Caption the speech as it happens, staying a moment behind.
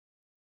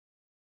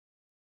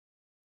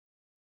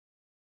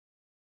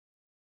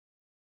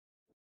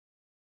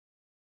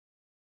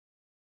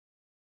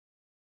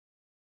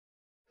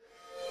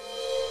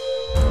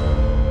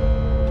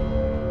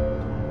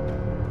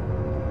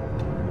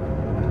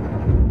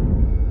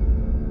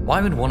Why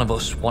would one of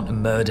us want to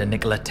murder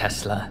Nikola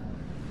Tesla?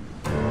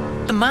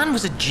 The man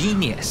was a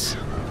genius.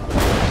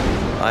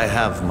 I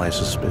have my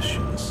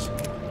suspicions.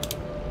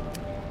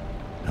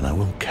 And I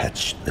will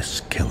catch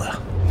this killer.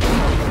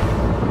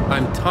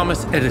 I'm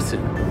Thomas Edison.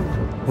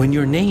 When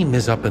your name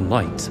is up in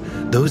lights,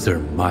 those are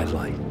my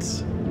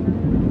lights.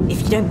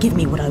 If you don't give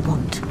me what I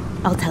want,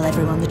 I'll tell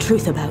everyone the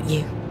truth about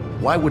you.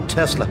 Why would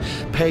Tesla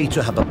pay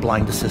to have a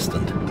blind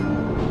assistant?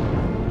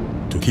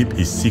 To keep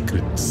his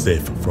secret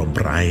safe from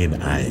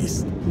prying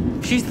eyes.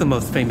 She's the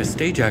most famous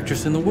stage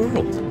actress in the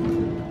world.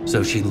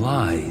 So she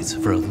lies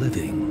for a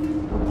living.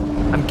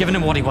 I'm giving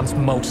him what he wants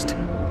most.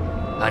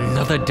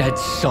 Another dead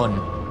son.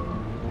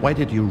 Why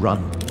did you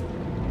run?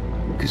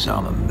 Because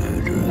I'm a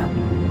murderer.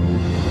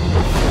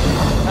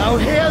 Now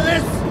hear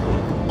this,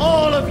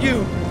 all of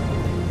you!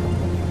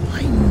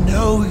 I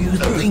know you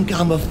think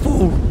I'm a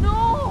fool.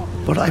 No!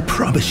 But I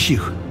promise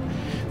you,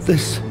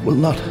 this will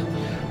not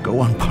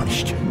go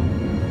unpunished.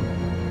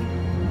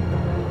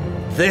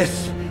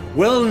 This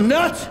will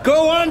not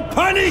go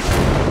unpunished!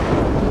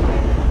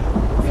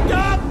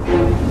 Stop!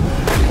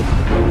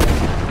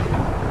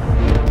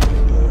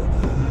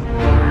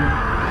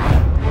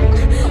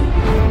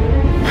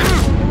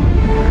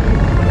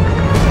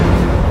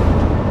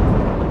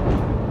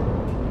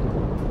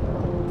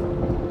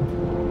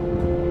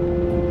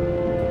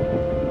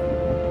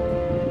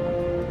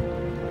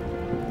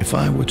 If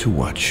I were to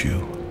watch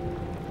you,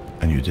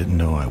 and you didn't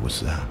know I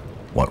was there,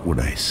 what would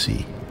I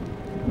see?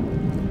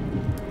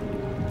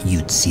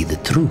 You'd see the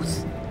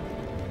truth.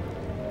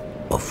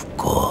 Of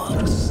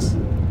course.